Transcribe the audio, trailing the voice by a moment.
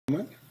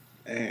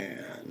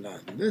And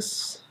on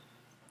this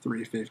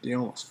 3:50,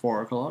 almost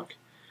 4 o'clock,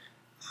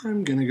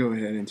 I'm going to go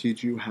ahead and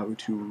teach you how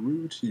to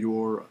root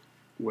your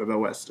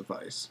webOS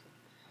device.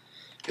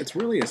 It's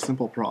really a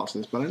simple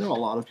process, but I know a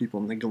lot of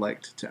people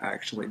neglect to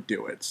actually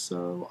do it,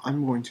 so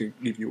I'm going to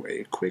give you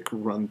a quick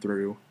run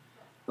through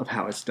of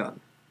how it's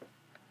done.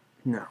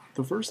 Now,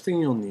 the first thing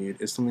you'll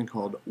need is something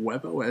called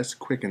webOS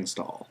Quick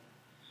Install.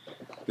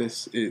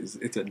 It's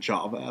a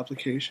Java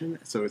application,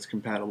 so it's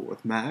compatible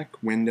with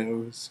Mac,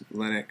 Windows,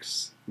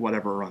 Linux,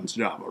 whatever runs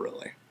Java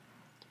really.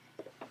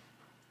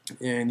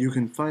 And you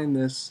can find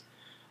this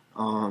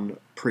on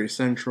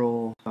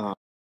Pre-Central.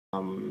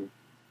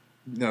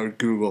 No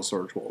Google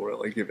search will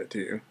really give it to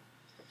you.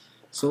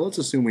 So let's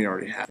assume we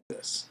already have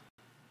this.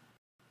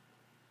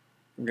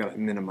 I've got it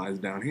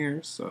minimized down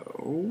here,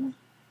 so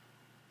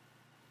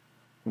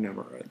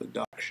whenever the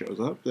dock shows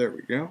up, there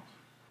we go.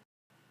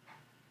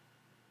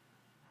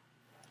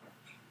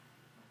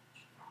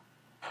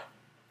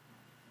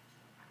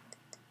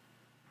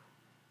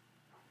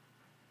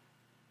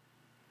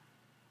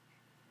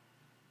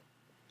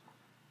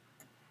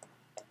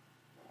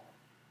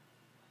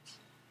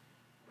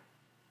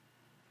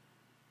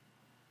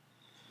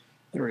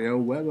 There we go,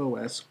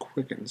 webOS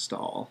Quick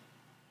Install.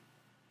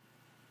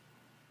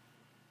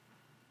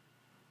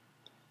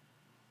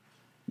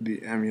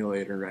 The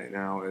emulator right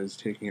now is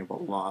taking up a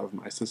lot of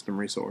my system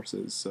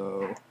resources,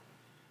 so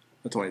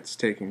that's why it's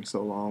taking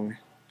so long.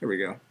 There we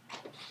go.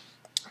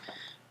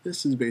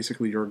 This is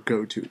basically your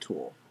go-to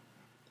tool.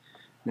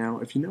 Now,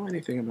 if you know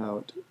anything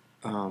about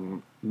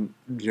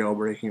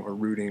jailbreaking or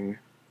rooting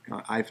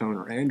iPhone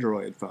or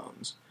Android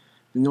phones,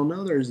 then you'll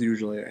know there's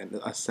usually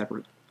a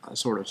separate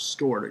sort of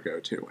store to go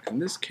to. In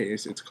this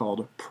case, it's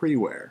called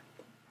Preware.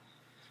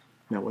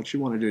 Now, what you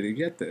want to do to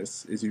get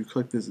this is you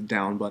click this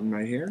down button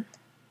right here.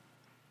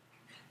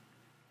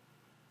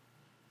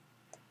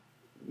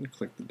 You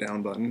click the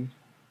down button.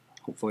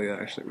 Hopefully it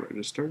actually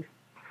registered.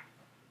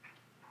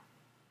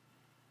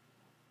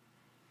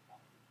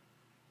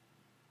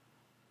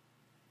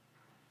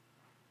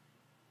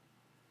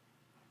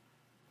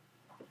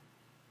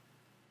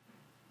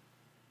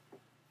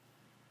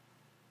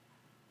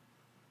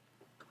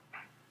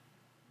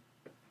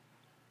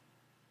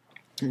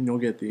 And you'll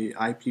get the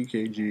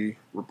IPKG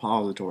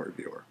repository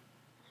viewer.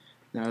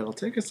 Now it'll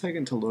take a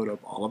second to load up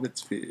all of its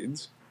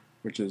feeds,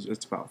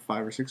 it's about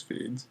 5 or 6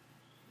 feeds.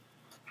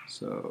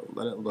 So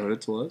let it load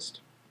its list.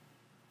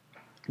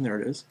 And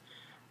there it is.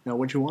 Now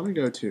what you want to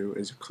go to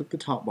is click the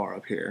top bar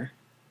up here,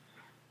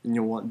 and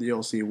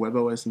you'll see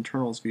webOS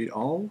internals feed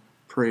all,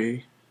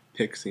 Pre,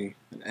 Pixi,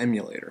 and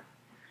emulator.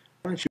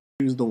 Why don't you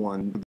choose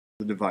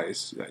the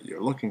device that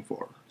you're looking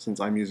for?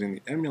 Since I'm using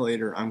the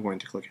emulator, I'm going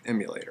to click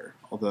emulator.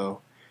 Although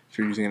if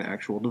you're using an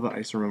actual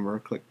device, remember,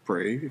 click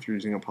Pre if you're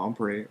using a Palm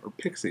Pre, or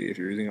Pixi if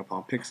you're using a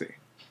Palm Pixi.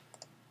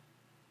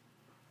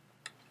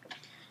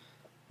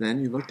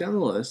 Then you look down the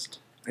list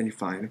and you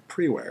find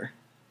Preware.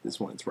 This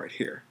one's right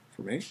here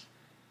for me.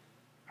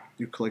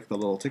 You click the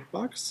little tick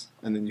box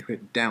and then you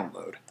hit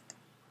download.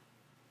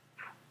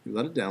 You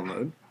let it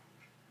download.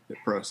 It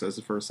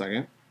processes for a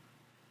second.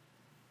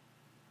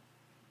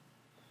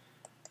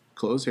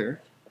 Close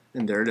here,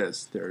 and there it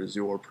is. There's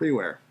your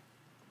Preware.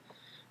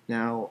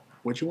 Now,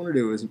 what you want to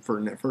do is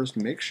first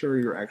make sure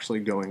you're actually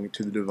going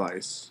to the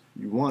device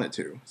you want it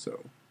to.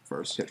 So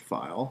first hit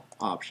File,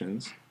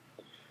 Options,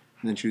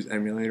 and then choose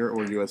Emulator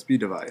or USB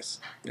device.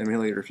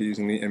 Emulator if you're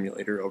using the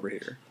emulator over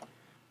here,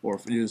 or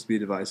USB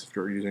device if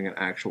you're using an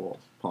actual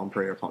Palm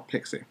Pre or Palm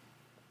Pixi.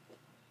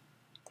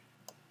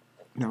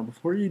 Now,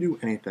 before you do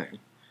anything,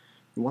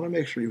 you want to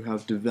make sure you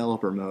have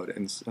developer mode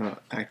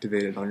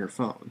activated on your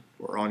phone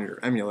or on your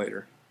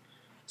emulator.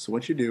 So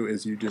what you do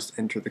is you just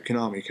enter the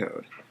Konami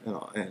code,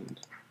 and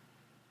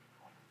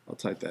I'll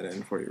type that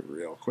in for you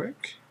real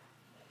quick.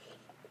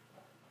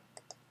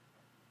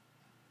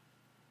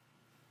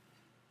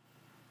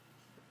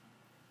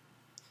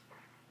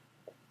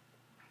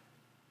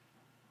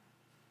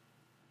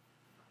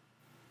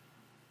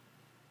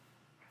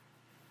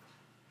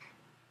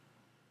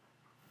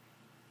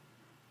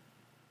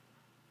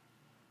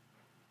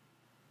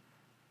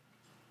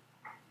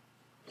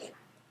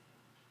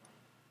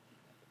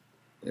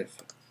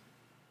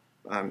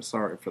 I'm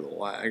sorry for the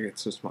lag,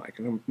 it's just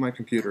my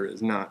computer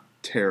is not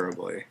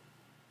terribly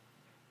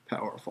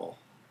powerful.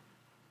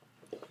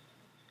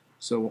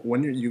 So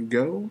when you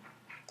go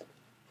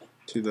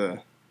to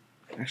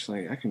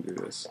actually I can do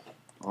this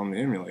on the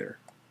emulator.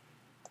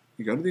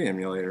 You go to the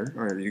emulator,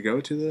 or you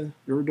go to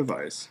your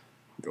device,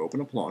 you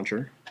open up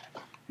launcher,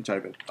 you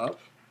type in up,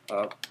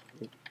 up,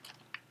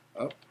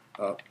 up,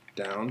 up,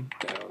 down,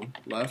 down,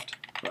 left,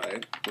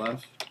 right,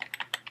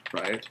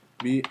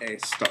 VA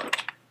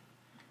start.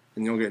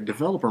 And you'll get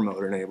developer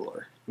mode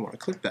enabler. You want to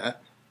click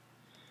that.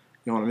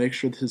 You want to make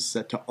sure this is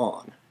set to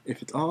on.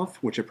 If it's off,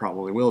 which it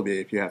probably will be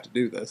if you have to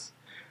do this,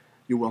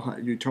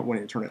 when you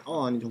turn it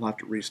on, you'll have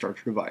to restart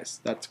your device.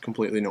 That's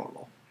completely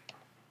normal.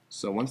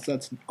 So once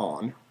that's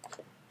on,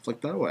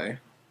 flick that away,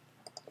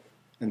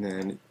 and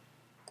then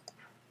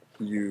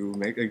you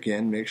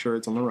make sure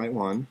it's on the right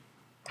one.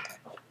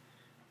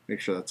 make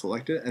sure that's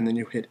selected, and then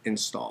you hit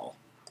install.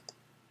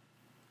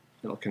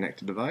 It'll connect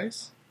to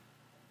device.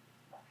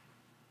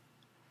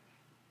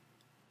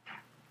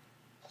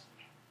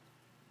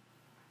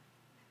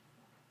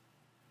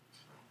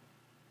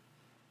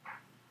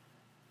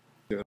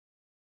 Give it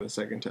a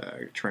second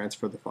to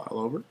transfer the file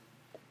over.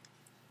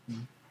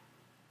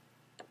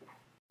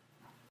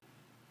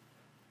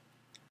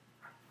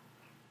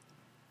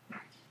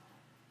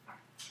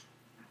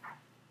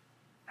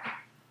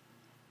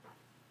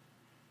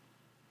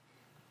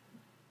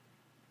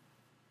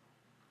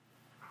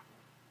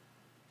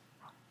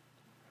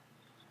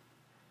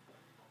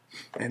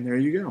 And there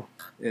you go.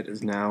 It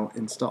is now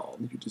installed.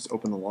 You just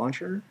open the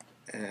launcher,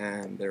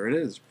 and there it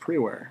is,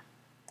 Preware.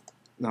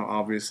 Now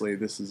obviously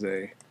this is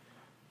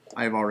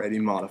I've already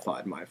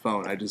modified my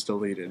phone. I just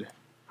deleted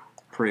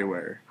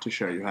Preware to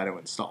show you how to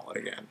install it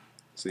again.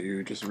 So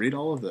you just read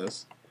all of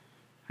this,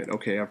 hit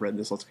OK, I've read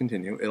this, let's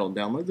continue. It'll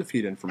download the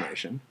feed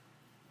information.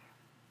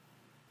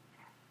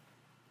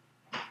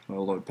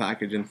 It'll load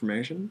package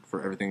information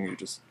for everything you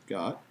just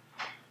got.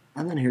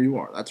 And then here you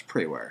are, that's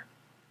Preware.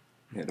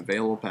 Hit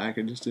available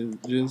packages to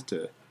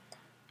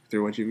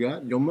through what you've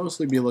got. You'll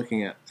mostly be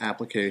looking at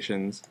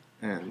applications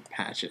and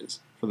patches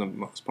for the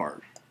most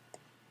part.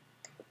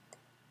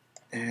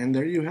 And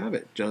there you have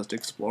it. Just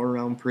explore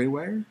around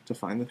Preware to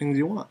find the things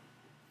you want.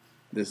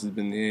 This has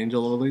been the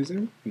Angel of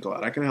Elysium. I'm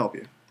glad I could help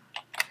you.